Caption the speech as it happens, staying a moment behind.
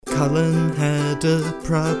Colin had a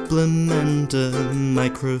problem and a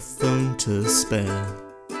microphone to spare.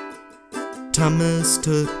 Thomas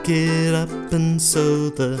took it up and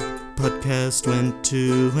so the podcast went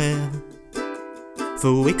to air.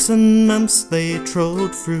 For weeks and months they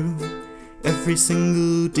trolled through every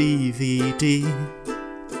single DVD.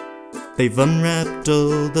 They've unwrapped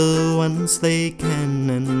all the ones they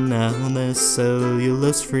can and now they're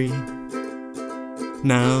cellulose free.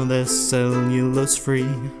 Now they're cellulose free.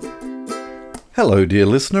 Hello dear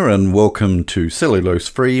listener and welcome to Cellulose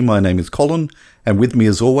Free. My name is Colin and with me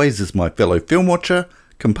as always is my fellow film watcher,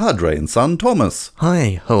 compadre and son Thomas.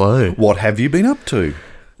 Hi, hello. What have you been up to?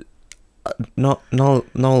 Not a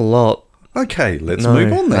lot. Okay, let's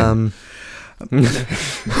move on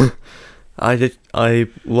then. I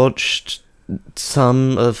watched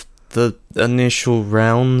some of the initial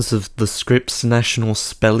rounds of the Scripps National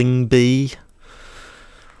Spelling Bee.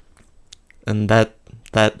 And that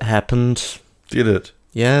happened. Did it?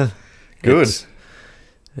 Yeah. Good.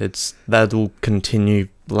 That'll continue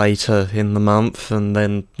later in the month, and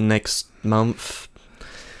then next month.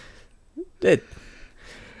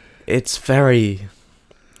 It's very,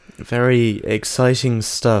 very exciting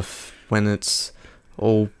stuff when it's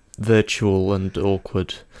all virtual and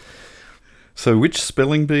awkward. So which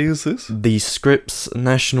spelling bee is this? The Scripps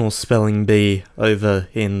National Spelling Bee over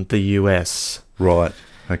in the US. Right.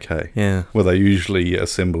 Okay. Yeah. Well, they usually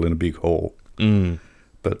assemble in a big hall,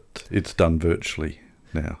 but it's done virtually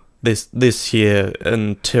now. This year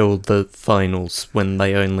until the finals, when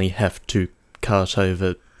they only have to cart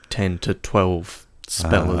over 10 to 12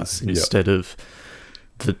 spellers instead of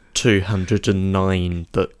the 209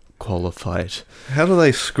 that qualified. How do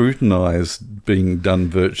they scrutinise being done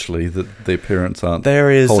virtually that their parents aren't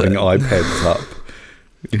holding iPads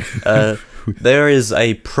up? There is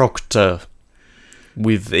a proctor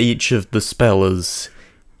with each of the spellers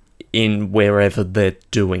in wherever they're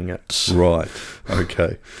doing it. Right.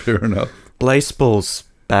 Okay. Fair enough. Baseball's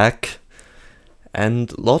back,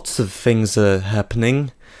 and lots of things are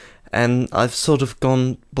happening, and I've sort of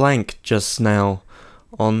gone blank just now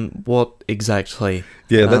on what exactly.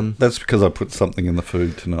 Yeah, that's because I put something in the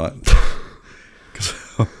food tonight.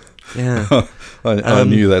 Yeah. I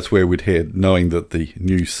knew that's where we'd head, knowing that the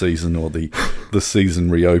new season or the season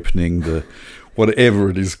reopening, the whatever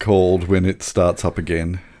it is called when it starts up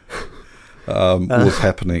again, was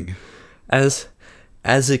happening. As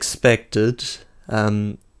expected,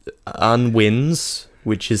 unwins,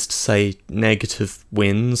 which is to say negative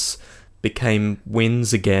wins, became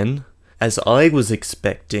wins again. As I was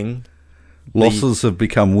expecting, losses have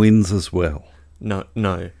become wins as well. No.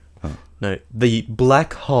 The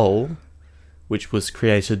black hole, which was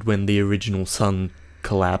created when the original sun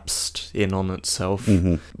collapsed in on itself,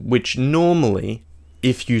 which normally,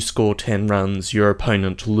 if you score 10 runs, your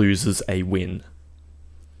opponent loses a win.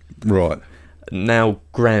 Right. Now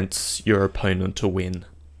grants your opponent a win,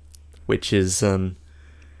 which is, Okay.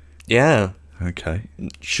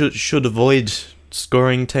 Should avoid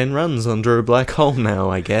scoring 10 runs under a black hole now,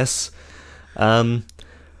 I guess. A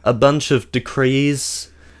bunch of decrees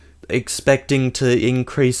expecting to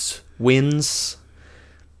increase wins.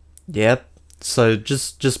 Yep. So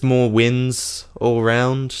just more wins all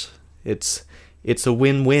round. It's a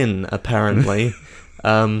win-win, apparently.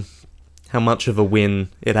 How much of a win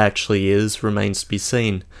it actually is remains to be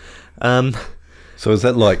seen. So is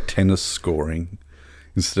that like tennis scoring?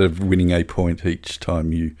 Instead of winning a point each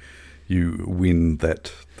time you win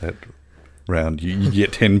that round, you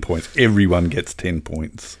get 10 points. Everyone gets 10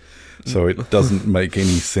 points. So it doesn't make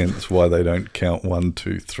any sense why they don't count 1,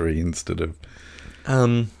 2, 3 instead of...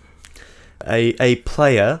 A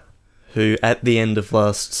player who, at the end of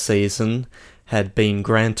last season, had been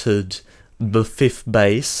granted the 5th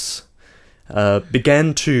base,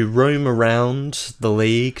 began to roam around the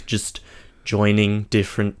league, just joining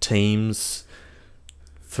different teams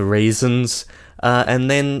for reasons, and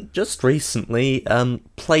then just recently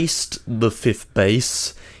placed the 5th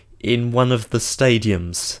base in one of the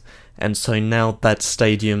stadiums, and so now that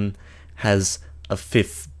stadium has a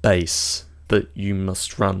 5th base that you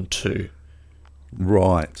must run to.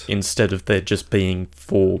 Right. Instead of there just being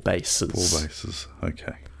 4 bases. 4 bases,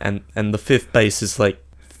 okay. And the 5th base is like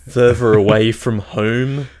further away from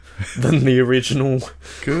home than the original.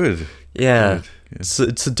 Good. Yeah. Good.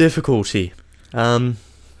 It's a difficulty. What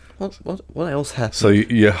else happened? So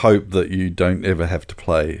you hope that you don't ever have to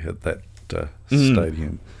play at that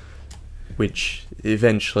stadium. Which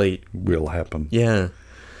eventually will happen. Yeah.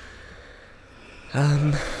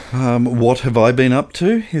 What have I been up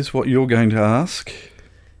to, is what you're going to ask.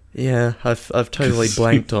 Yeah, I've totally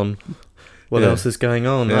blanked on what Yeah. else is going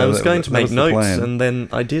on. Yeah, I was going that to make was the notes, plan. and then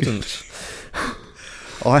I didn't.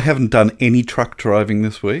 I haven't done any truck driving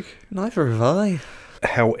this week. Neither have I.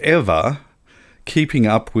 However, keeping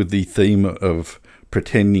up with the theme of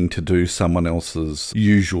pretending to do someone else's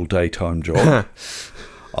usual daytime job,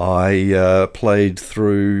 I played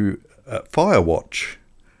through Firewatch.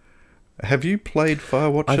 Have you played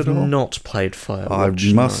Firewatch I've at all? not played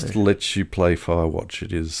Firewatch. I must no. let you play Firewatch.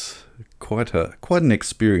 It is quite an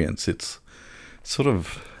experience. It's sort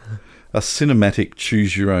of a cinematic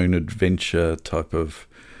choose-your-own-adventure type of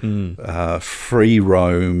free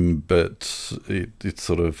roam, but it's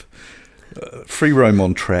sort of free roam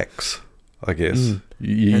on tracks, I guess.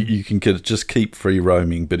 You can just keep free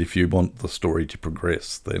roaming, but if you want the story to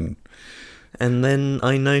progress, then... And then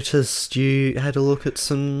I noticed you had a look at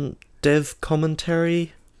some dev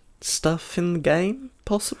commentary stuff in the game,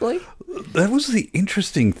 possibly? That was the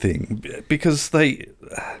interesting thing, because the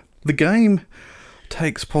game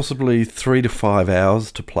takes possibly 3 to 5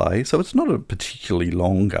 hours to play, so it's not a particularly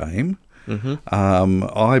long game.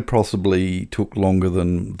 I possibly took longer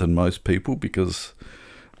than most people because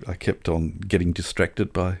I kept on getting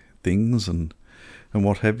distracted by things and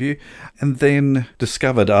what have you. And then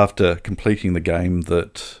discovered after completing the game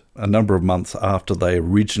that a number of months after they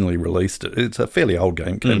originally released it, it's a fairly old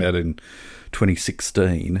game, came out in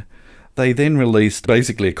 2016, they then released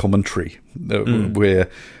basically a commentary where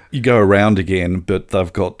you go around again, but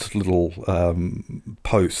they've got little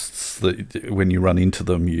posts that when you run into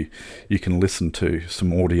them, you can listen to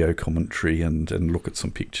some audio commentary and look at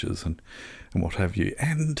some pictures and what have you.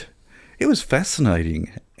 And it was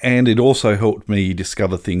fascinating. And it also helped me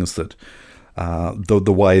discover things that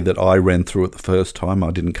the way that I ran through it the first time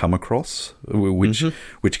I didn't come across,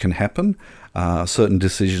 which can happen. Certain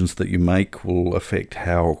decisions that you make will affect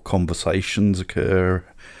how conversations occur.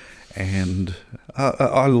 And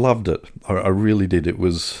I loved it. I really did. It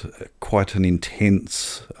was quite an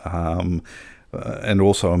intense and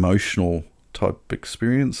also emotional type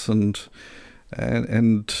experience, and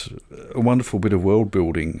a wonderful bit of world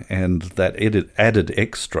building. And that added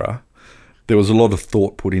extra. There was a lot of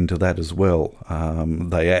thought put into that as well.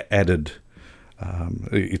 They added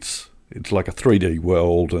it's like a 3D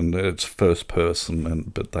world and it's first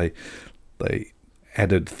person, but they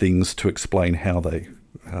added things to explain how they.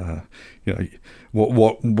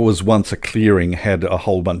 What was once a clearing had a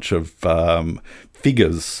whole bunch of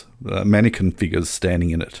figures, mannequin figures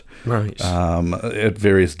standing in it, Right. at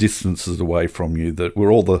various distances away from you that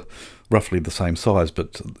were all roughly the same size,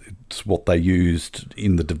 but it's what they used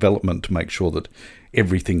in the development to make sure that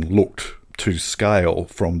everything looked to scale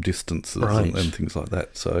from distances and things like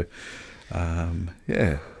that. So,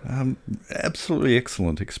 absolutely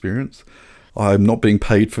excellent experience. I'm not being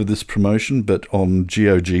paid for this promotion, but on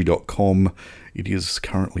GOG.com it is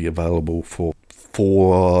currently available for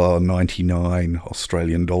 $4.99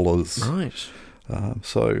 Australian dollars. Right.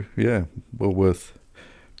 So, yeah, well worth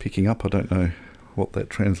picking up. I don't know what that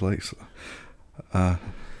translates.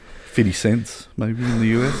 50 cents maybe in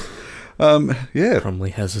the US. Yeah. Probably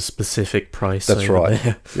has a specific price. That's over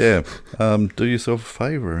right. there. Yeah. Do yourself a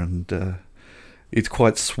favour, and it's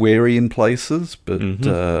quite sweary in places, but it's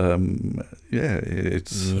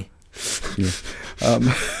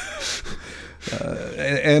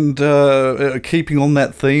keeping on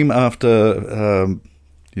that theme after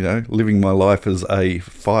living my life as a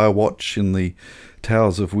Firewatch in the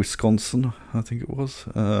towers of Wisconsin, I think it was.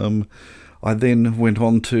 I then went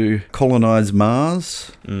on to colonize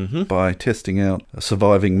Mars by testing out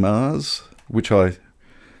Surviving Mars, which I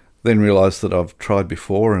then realised that I've tried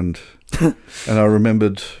before, and I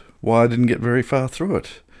remembered why I didn't get very far through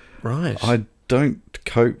it. Right. I don't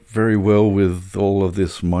cope very well with all of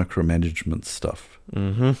this micromanagement stuff.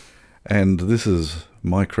 Mm-hmm. And this is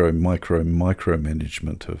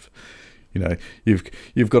micromanagement of,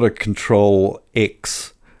 you've got to control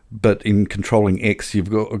X, but in controlling X, you've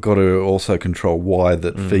got to also control Y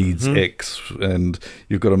that feeds X, and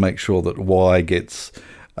you've got to make sure that Y gets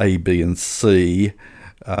A, B, and C,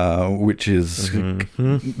 which is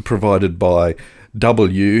provided by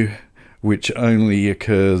W, which only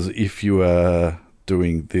occurs if you are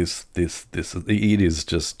doing this. It is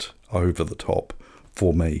just over the top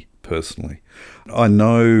for me personally. I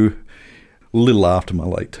know a little after my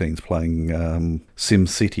late teens playing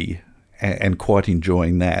SimCity and quite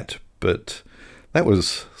enjoying that, but that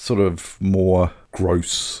was sort of more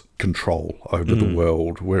gross control over the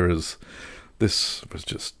world, whereas this was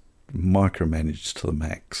just micromanaged to the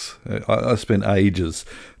max. I spent ages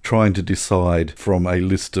trying to decide from a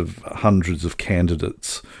list of hundreds of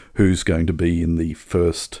candidates who's going to be in the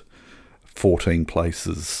first 14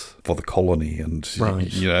 places for the colony, and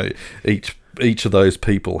right. Each each of those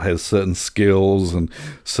people has certain skills and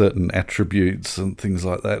certain attributes and things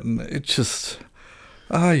like that, and it's just,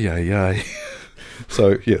 ay.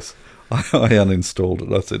 So, yes, I uninstalled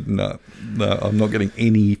it. I said, no, I'm not getting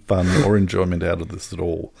any fun or enjoyment out of this at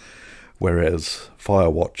all. Whereas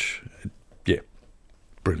Firewatch, yeah,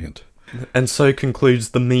 brilliant. And so concludes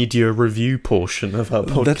the media review portion of our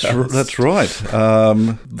podcast. That's right.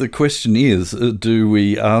 The question is, do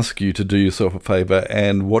we ask you to do yourself a favour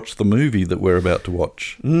and watch the movie that we're about to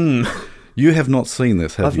watch? You have not seen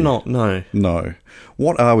this, have you? I've not, no. No.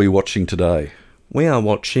 What are we watching today? We are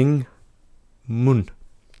watching Moon.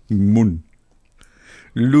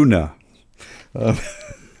 Luna.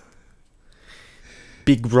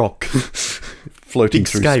 Big rock. Floating Big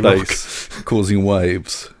through sky space, causing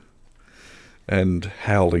waves and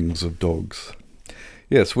howlings of dogs.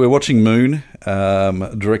 Yes, we're watching Moon,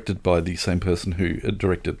 directed by the same person who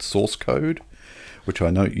directed Source Code, which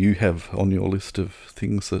I know you have on your list of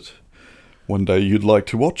things that one day you'd like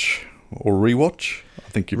to watch or rewatch. I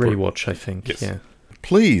think you Rewatch, I think, yes. Yeah.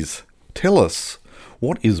 Please, tell us,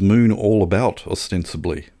 what is Moon all about,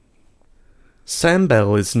 ostensibly? Sam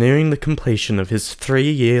Bell is nearing the completion of his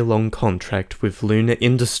 3-year-long contract with Lunar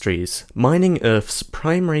Industries, mining Earth's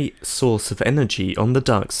primary source of energy on the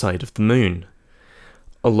dark side of the Moon.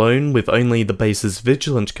 Alone with only the base's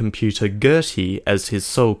vigilant computer Gertie as his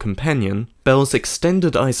sole companion, Bell's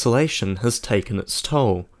extended isolation has taken its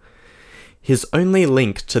toll. His only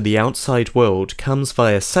link to the outside world comes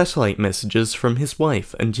via satellite messages from his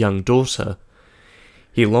wife and young daughter.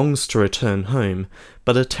 He longs to return home,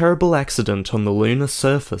 but a terrible accident on the lunar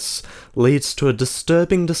surface leads to a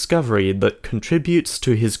disturbing discovery that contributes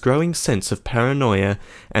to his growing sense of paranoia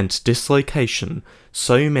and dislocation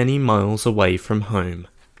so many miles away from home.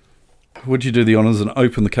 Would you do the honours and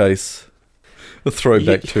open the case? A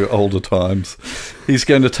throwback to older times. He's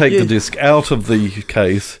going to take the disc out of the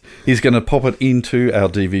case. He's going to pop it into our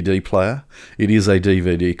DVD player. It is a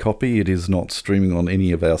DVD copy. It is not streaming on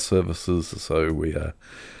any of our services, so we are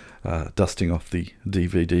dusting off the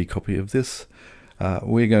DVD copy of this.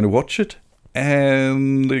 We're going to watch it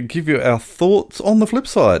and give you our thoughts on the flip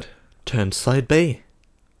side. Turn to side B.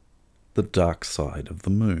 The dark side of the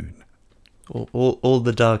Moon. Or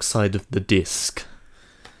the dark side of the disc.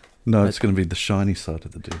 No, it's going to be the shiny side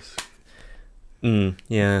of the disc.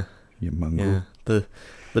 Yeah. You mongrel. Yeah.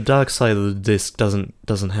 The dark side of the disc doesn't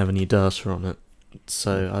have any data on it,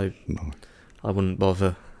 so I wouldn't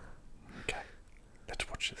bother. Okay, let's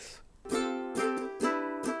watch this.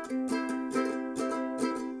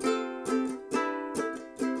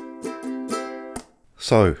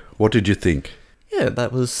 So, what did you think? Yeah,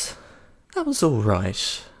 that was all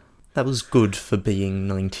right. That was good for being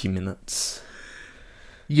 90 minutes.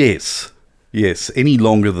 Yes. Any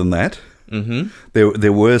longer than that? Mm-hmm.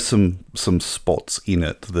 There were some spots in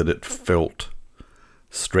it that it felt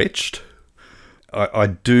stretched. I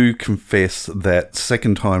do confess that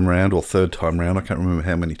second time round or third time round, I can't remember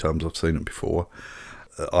how many times I've seen it before,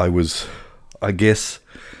 I was, I guess,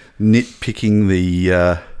 nitpicking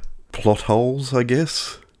the plot holes, I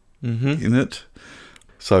guess, in it.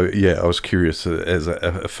 So, yeah, I was curious as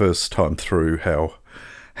a first time through how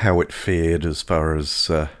it fared as far as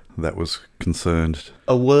that was concerned.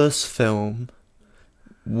 A worse film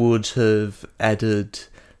would have added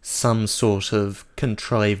some sort of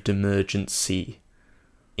contrived emergency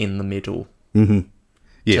in the middle. Mm-hmm.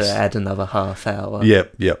 Yes. To add another half hour.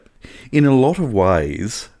 Yep. In a lot of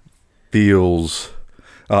ways, feels...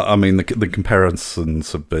 I mean, the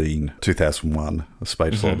comparisons have been 2001, A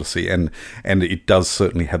Space Odyssey, and it does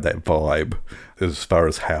certainly have that vibe as far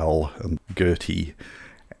as Hal and Gertie.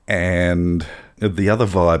 And the other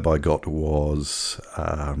vibe I got was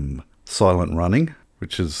Silent Running,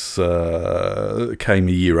 which came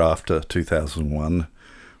a year after 2001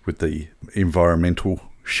 with the environmental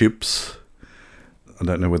ships. I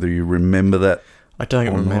don't know whether you remember that. I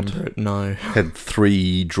don't remember it, no. Had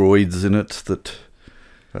 3 droids in it that...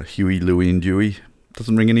 Huey, Louie, and Dewey.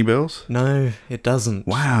 Doesn't ring any bells? No, it doesn't.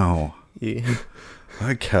 Wow. Yeah.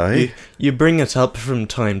 Okay. You bring it up from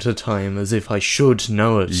time to time as if I should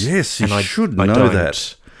know it. Yes, you should know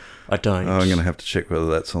that. I don't. I'm going to have to check whether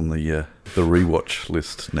that's on the rewatch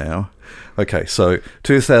list now. Okay, so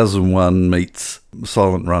 2001 meets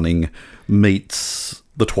Silent Running meets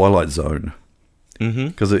The Twilight Zone.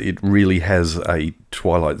 Because it really has a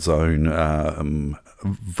Twilight Zone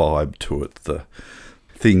vibe to it. The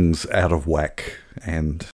things out of whack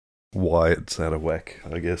and why it's out of whack,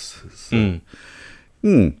 I guess.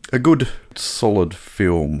 A good, solid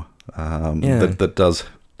film that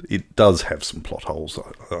does have some plot holes.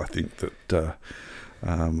 I think that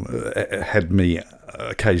had me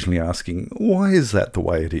occasionally asking, why is that the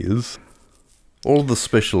way it is? All of the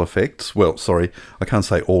special effects, well, sorry, I can't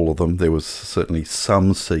say all of them. There was certainly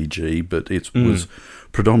some CG, but it was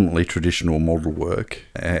predominantly traditional model work,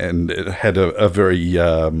 and it had a very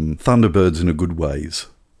Thunderbirds in a good ways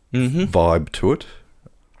vibe to it.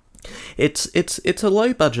 It's a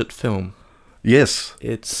low budget film. Yes.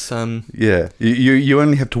 It's Yeah. You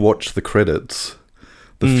only have to watch the credits,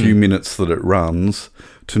 the few minutes that it runs,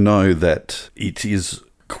 to know that it is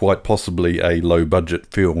quite possibly a low budget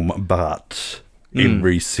film, but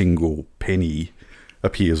every single penny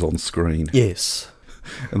appears on screen. Yes.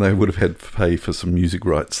 And they would have had to pay for some music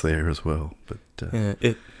rights there as well. But yeah,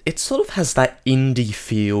 it sort of has that indie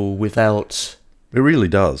feel without it really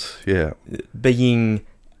does, yeah. being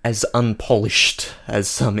as unpolished as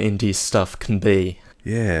some indie stuff can be.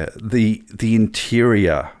 Yeah, the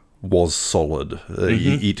interior was solid.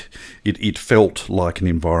 It felt like an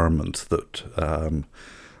environment that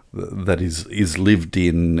is lived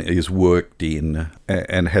in, is worked in,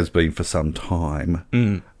 and has been for some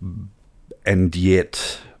time. And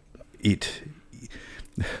yet,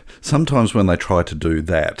 sometimes when they try to do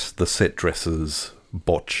that, the set dressers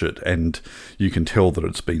botch it, and you can tell that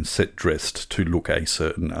it's been set dressed to look a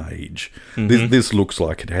certain age. This looks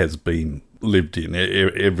like it has been lived in.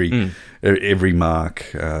 Every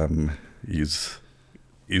mark is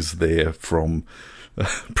there from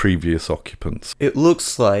previous occupants. It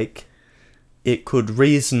looks like it could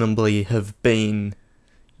reasonably have been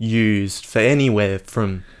used for anywhere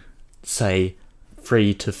from, say,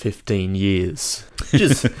 3 to 15 years.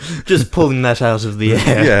 Just pulling that out of the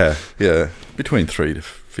air. Yeah. Between 3 to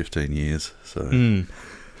 15 years. So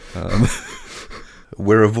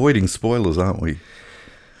we're avoiding spoilers, aren't we?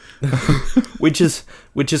 which is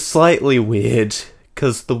slightly weird,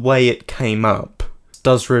 because the way it came up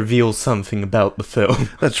does reveal something about the film.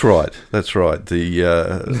 That's right.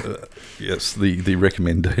 The yes, the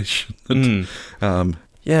recommendation.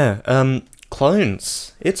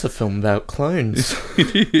 Clones. It's a film about clones.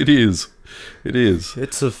 It is.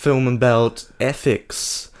 It's a film about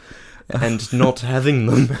ethics and not having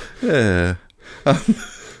them. Yeah.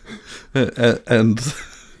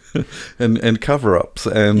 And cover-ups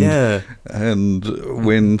and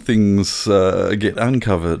when things get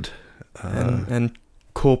uncovered and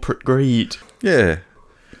corporate greed. Yeah.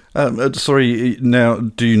 Sorry, now,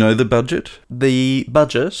 do you know the budget? The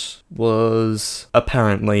budget was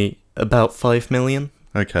apparently about 5 million.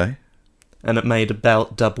 Okay. And it made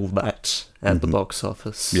about double that at the box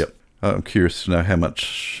office. Yep. I'm curious to know how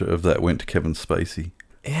much of that went to Kevin Spacey.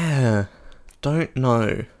 Yeah. Don't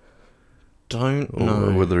know.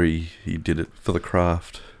 Or whether he did it for the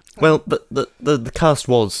craft. Well, the cast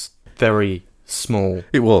was very small.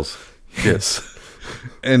 It was, yes.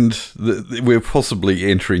 And we're possibly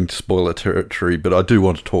entering spoiler territory, but I do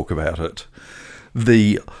want to talk about it.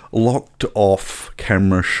 The locked-off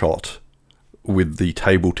camera shot with the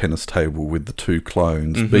tennis table with the two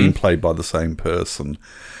clones being played by the same person,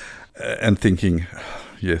 and thinking,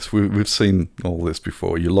 yes, we've seen all this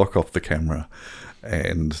before. You lock off the camera,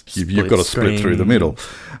 and you've got to split through the middle.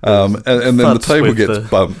 And then the table gets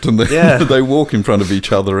bumped, and they walk in front of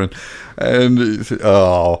each other, and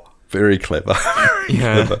very clever.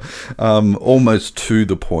 Clever. Almost to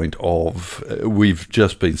the point of we've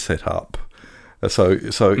just been set up. So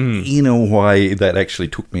in a way, that actually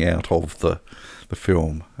took me out of the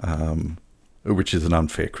film, which is an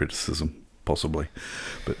unfair criticism, possibly.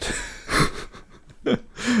 But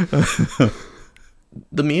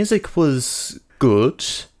the music was good,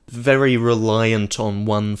 very reliant on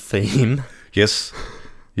one theme. Yes.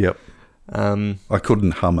 Yep. I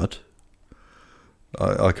couldn't hum it.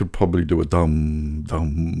 I could probably do a dum,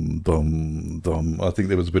 dum, dum, dum. I think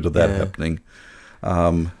there was a bit of that happening.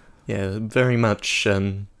 Yeah, very much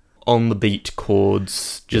on the beat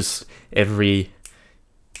chords, just every...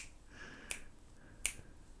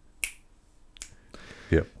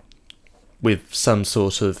 Yep. With some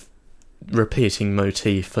sort of repeating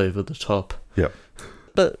motif over the top. Yep.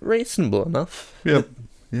 But reasonable enough. Yep.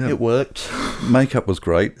 It worked. Makeup was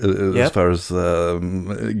great as far as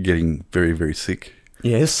getting very, very sick.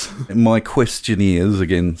 Yes. My question is,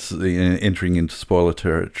 again, entering into spoiler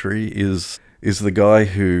territory, is the guy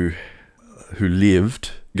who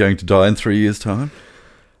lived going to die in 3 years' time?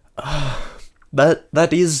 That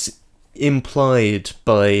is implied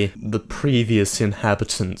by the previous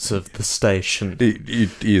inhabitants of the station.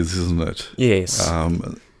 It is, isn't it? Yes.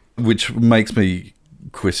 Which makes me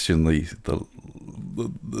question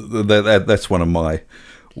that's one of my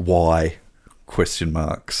why question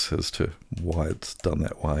marks as to why it's done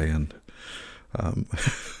that way, and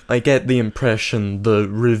I get the impression the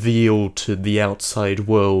reveal to the outside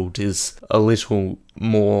world is a little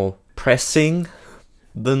more pressing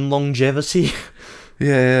than longevity.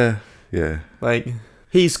 Yeah. Like,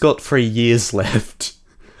 he's got 3 years left.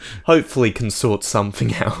 Hopefully can sort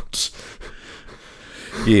something out.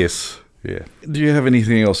 Yes. Yeah. Do you have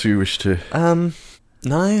anything else you wish to...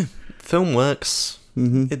 No. Film works.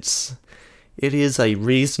 Mm-hmm. It is a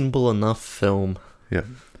reasonable enough film. Yeah.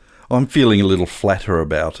 I'm feeling a little flatter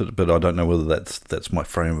about it, but I don't know whether that's my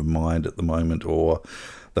frame of mind at the moment, or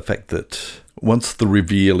the fact that once the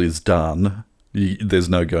reveal is done, there's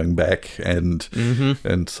no going back, and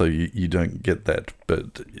so you don't get that.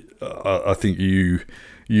 But I think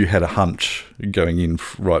you had a hunch going in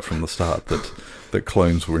right from the start that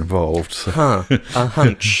clones were involved. So. A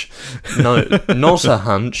hunch. No, not a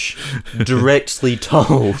hunch. Directly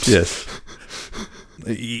told. Yes.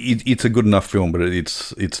 It's a good enough film, but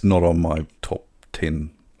it's not on my top 10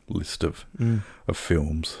 list of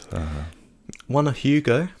films. Won a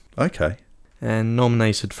Hugo. Okay. And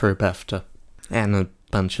nominated for a BAFTA. And a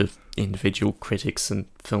bunch of individual critics and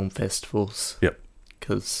film festivals. Yep.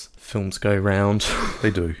 Because films go round. They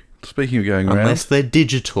do. Speaking of going round... Unless they're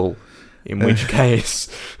digital, in which case...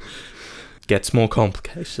 gets more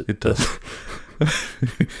complicated. It does.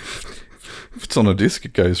 If it's on a disc,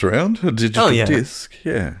 it goes around. A digital disc,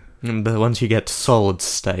 yeah. But once you get to solid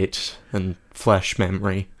state and flash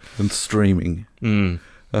memory... And streaming.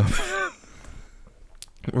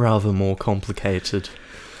 Rather more complicated.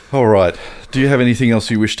 All right. Do you have anything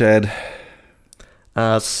else you wish to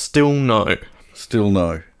add? Still no. Still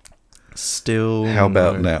no. Still How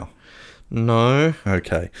about now? No.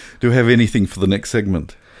 Okay. Do you have anything for the next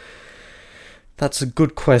segment? That's a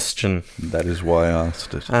good question. That is why I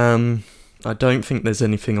asked it. I don't think there's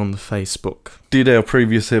anything on the Facebook. Did our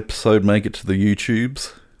previous episode make it to the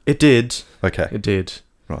YouTubes? It did. Okay. It did.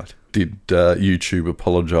 Right. Did YouTube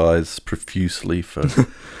apologise profusely for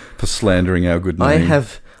slandering our good name?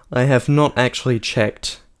 I have not actually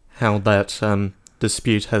checked how that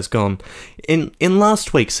dispute has gone. In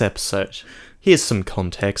last week's episode, here's some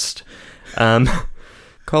context.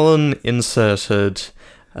 Colin inserted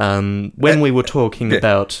when we were talking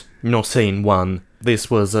about Noscene 1.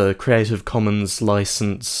 This was a Creative Commons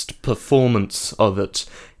licensed performance of it,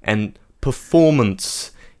 and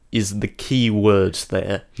performance is the key word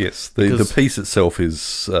there. Yes, the piece itself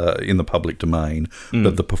is in the public domain,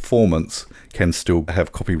 but the performance can still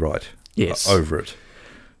have copyright over it.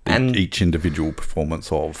 And each individual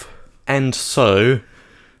performance of. And so,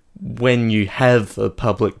 when you have a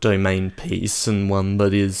public domain piece and one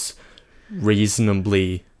that is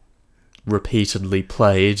reasonably repeatedly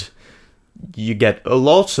played, you get a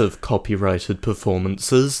lot of copyrighted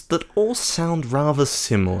performances that all sound rather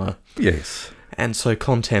similar. Yes. And so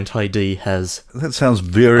Content ID has that sounds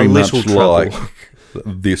very much like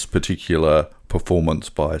this particular performance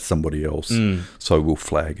by somebody else, so we'll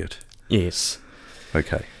flag it. Yes.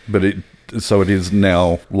 Okay. But it is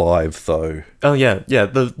now live, though. Oh, yeah.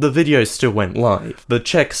 The video still went live. The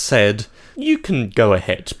check said, you can go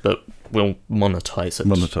ahead, but we'll monetize it.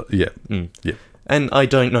 Yeah. And I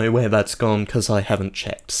don't know where that's gone, because I haven't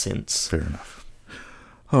checked since. Fair enough.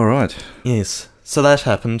 All right. Yes. So that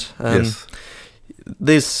happened. Yes.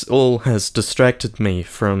 This all has distracted me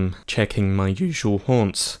from checking my usual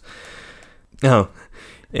haunts. Oh,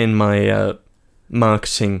 in my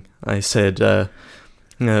marketing, I said,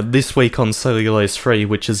 this week on Cellulose Free,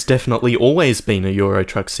 which has definitely always been a Euro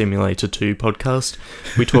Truck Simulator 2 podcast,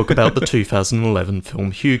 we talk about the 2011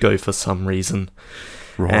 film Hugo for some reason.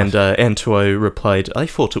 Right. And Antuo replied, I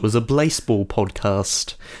thought it was a baseball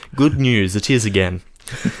podcast. Good news, it is again.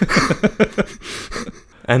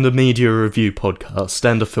 And a media review podcast,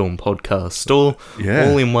 and a film podcast, all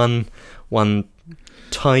in one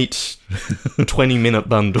tight 20-minute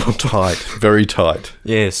bundle. Tight, very tight.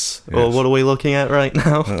 Yes. Well, what are we looking at right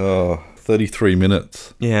now? 33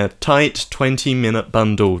 minutes. Yeah, tight 20-minute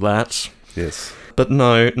bundle, that. Yes. But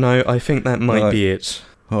no, I think that might be it.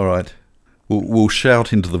 All right. We'll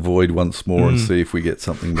shout into the void once more and see if we get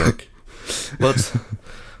something back.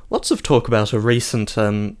 Lots of talk about a recent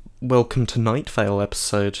Welcome to Night Vale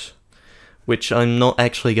episode, which I'm not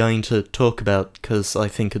actually going to talk about because I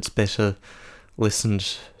think it's better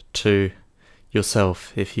listened to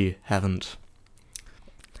yourself if you haven't.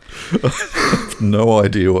 No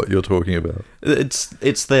idea what you're talking about.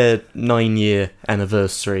 It's their 9-year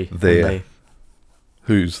anniversary.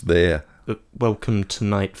 Who's there? Welcome to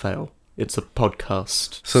Night Vale. It's a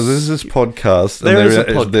podcast. So there's this podcast,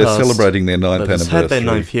 and they're celebrating their 9th anniversary. Had their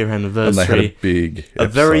 9th year anniversary. And they had a big episode. A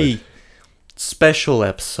very special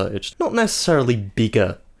episode. Not necessarily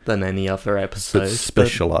bigger than any other episode. But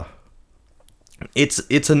specialer.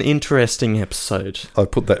 It's an interesting episode. I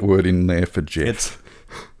put that word in there for Jeff.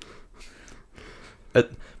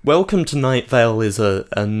 Welcome to Night Vale is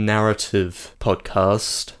a narrative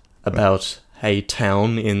podcast about a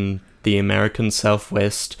town in the American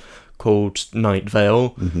Southwest called Night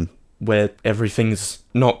Vale, where everything's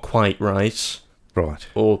not quite right. Right.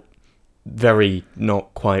 Or very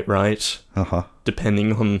not quite right,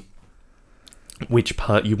 depending on which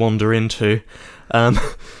part you wander into.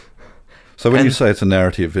 So when you say it's a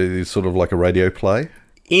narrative, it's sort of like a radio play?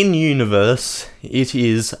 In universe, it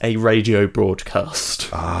is a radio broadcast.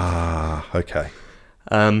 Ah, okay.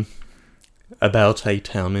 About a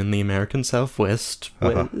town in the American Southwest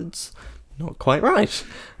where it's not quite right.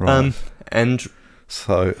 Right. And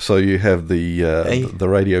so you have the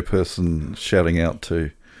radio person shouting out to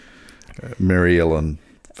Mary Ellen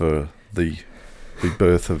for the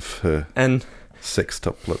birth of her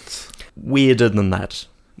sextuplets. Weirder than that.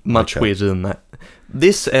 Much weirder than that.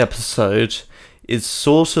 This episode is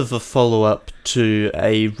sort of a follow-up to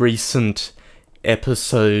a recent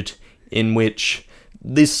episode in which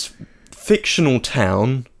this fictional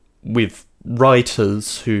town with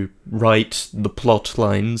writers who write the plot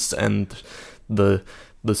lines and the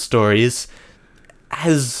stories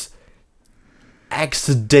has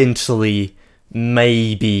accidentally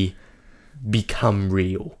maybe become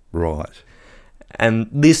real. Right. And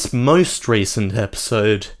this most recent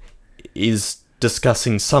episode is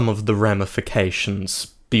discussing some of the ramifications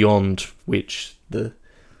beyond which the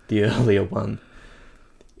earlier one,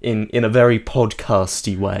 in a very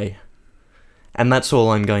podcasty way. And that's all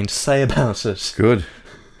I'm going to say about it. Good.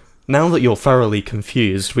 Now that you're thoroughly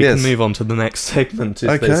confused, we can move on to the next segment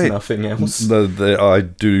if there's nothing else. I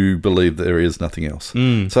do believe there is nothing else.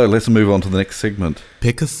 So let's move on to the next segment.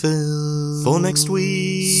 Pick a film for next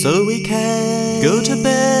week so we can go to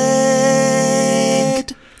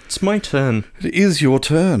bed. It's my turn. It is your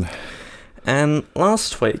turn. And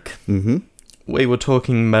last week, we were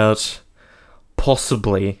talking about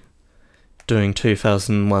possibly doing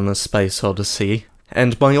 2001 A Space Odyssey.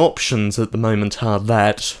 And my options at the moment are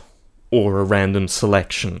that or a random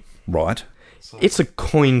selection. Right. It's a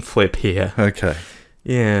coin flip here. Okay.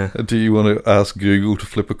 Yeah. Do you want to ask Google to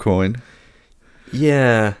flip a coin?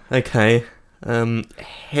 Yeah, okay.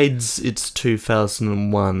 Heads, it's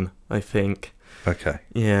 2001, I think. Okay.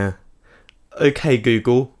 Yeah. Okay,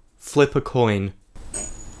 Google, flip a coin.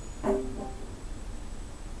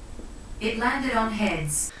 It landed on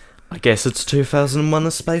heads. I guess it's 2001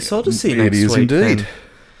 A Space Odyssey next week. It is indeed. Then.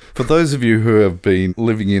 For those of you who have been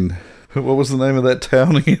living in... What was the name of that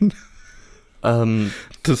town again?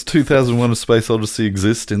 Does 2001 A Space Odyssey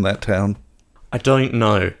exist in that town? I don't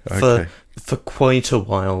know. Okay. For quite a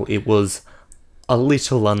while, it was a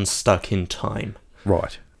little unstuck in time.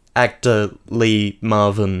 Right. Actor Lee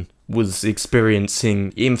Marvin was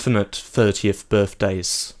experiencing infinite 30th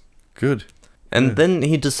birthdays. Good. And then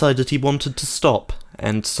he decided he wanted to stop,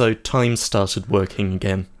 and so time started working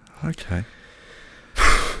again. Okay.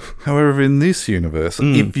 However, in this universe,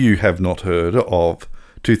 if you have not heard of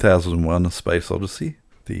 2001 A Space Odyssey,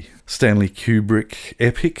 the Stanley Kubrick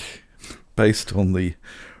epic based on the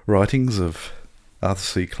writings of Arthur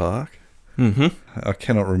C. Clarke, I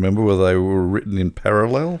cannot remember whether they were written in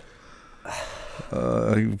parallel.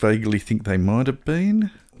 I vaguely think they might have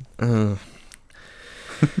been.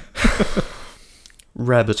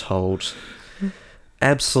 Rabbit hole.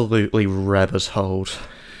 Absolutely rabbit hole.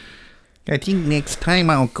 I think next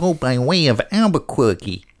time I'll go by way of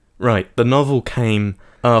Albuquerque. Right, the novel came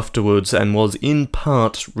afterwards and was in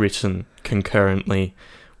part written concurrently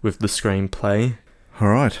with the screenplay. All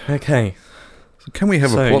right. Okay. So can we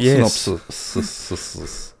have a plot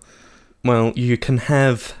synopsis? Well, you can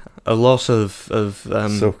have a lot of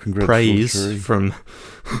praise from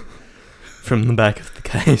the back of the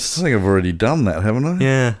case. I think I've already done that, haven't I?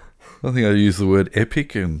 Yeah. I think I used the word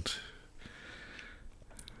epic and...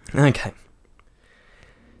 Okay.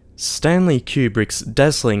 Stanley Kubrick's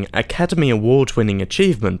dazzling Academy Award-winning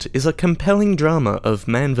achievement is a compelling drama of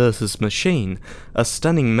man versus machine, a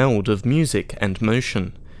stunning meld of music and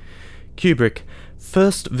motion. Kubrick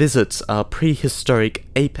first visits our prehistoric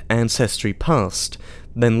ape ancestry past,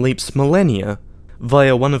 then leaps millennia,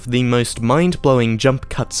 via one of the most mind-blowing jump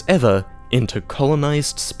cuts ever, into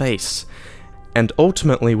colonized space, and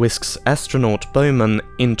ultimately whisks astronaut Bowman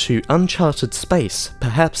into uncharted space,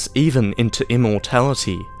 perhaps even into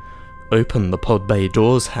immortality. Open the pod bay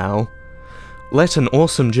doors, Hal. Let an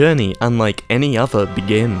awesome journey unlike any other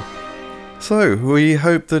begin. So, we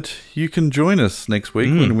hope that you can join us next week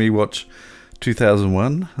when we watch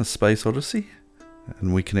 2001 A Space Odyssey.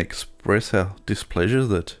 And we can express our displeasure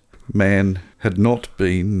that man had not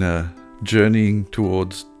been journeying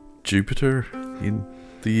towards Jupiter in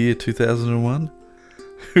the year 2001.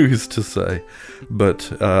 Who's to say? But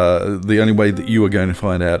the only way that you are going to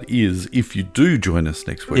find out is if you do join us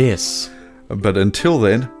next week. Yes. But until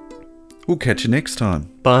then, we'll catch you next time.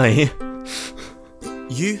 Bye.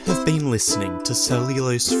 You have been listening to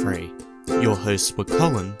Cellulose Free. Your hosts were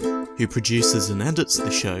Colin, who produces and edits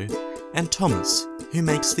the show, and Thomas, who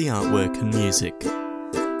makes the artwork and music.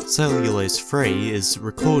 Cellulose Free is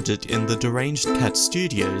recorded in the Deranged Cat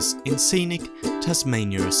Studios in scenic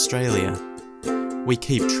Tasmania, Australia. We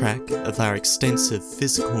keep track of our extensive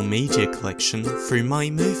physical media collection through My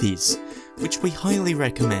Movies, which we highly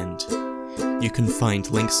recommend. You can find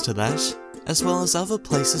links to that, as well as other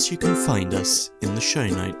places you can find us in the show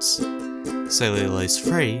notes. Cellulose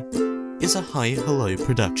Free is a Hi Hello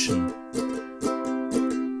production.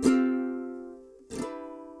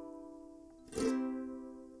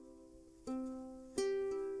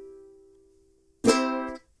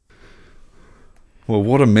 Well,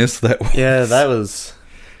 what a mess that was. Yeah, that was...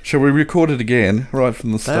 Shall we record it again, right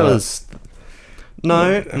from the start? That was...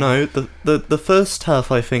 No, the first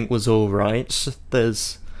half I think was alright.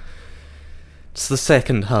 It's the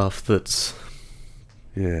second half that's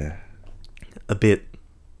Yeah. a bit...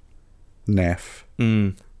 Naff.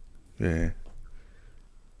 Yeah.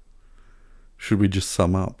 Should we just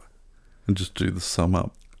sum up? And just do the sum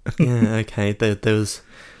up? Yeah, okay. There was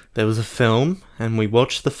a film, and we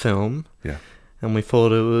watched the film, Yeah. and we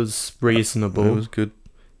thought it was reasonable. It was good.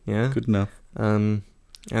 Yeah. Good enough. And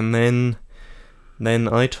then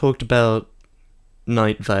I talked about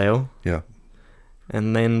Night Vale, Yeah.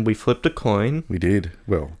 and then we flipped a coin, We did.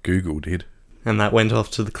 Well, Google did. and that went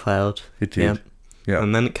off to the cloud. It did. Yep. Yeah.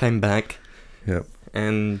 And then it came back, Yep.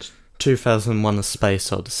 and 2001: A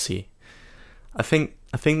Space Odyssey. I think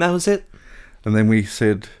that was it. And then we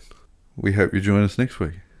said, we hope you join us next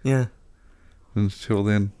week. Yeah. Until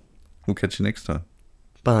then, we'll catch you next time.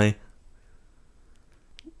 Bye.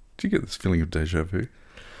 Do you get this feeling of deja vu?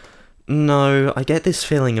 No, I get this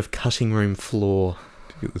feeling of cutting room floor.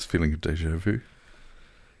 Do you get this feeling of deja vu?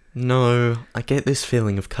 No, I get this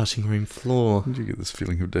feeling of cutting room floor. Do you get this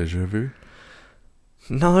feeling of deja vu?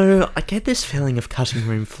 No, I get this feeling of cutting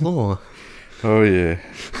room floor. Oh yeah.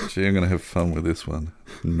 Gee, I'm going to have fun with this one.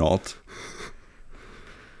 Not.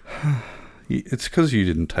 It's because you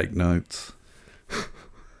didn't take notes.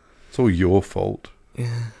 It's all your fault.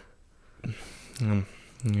 Yeah.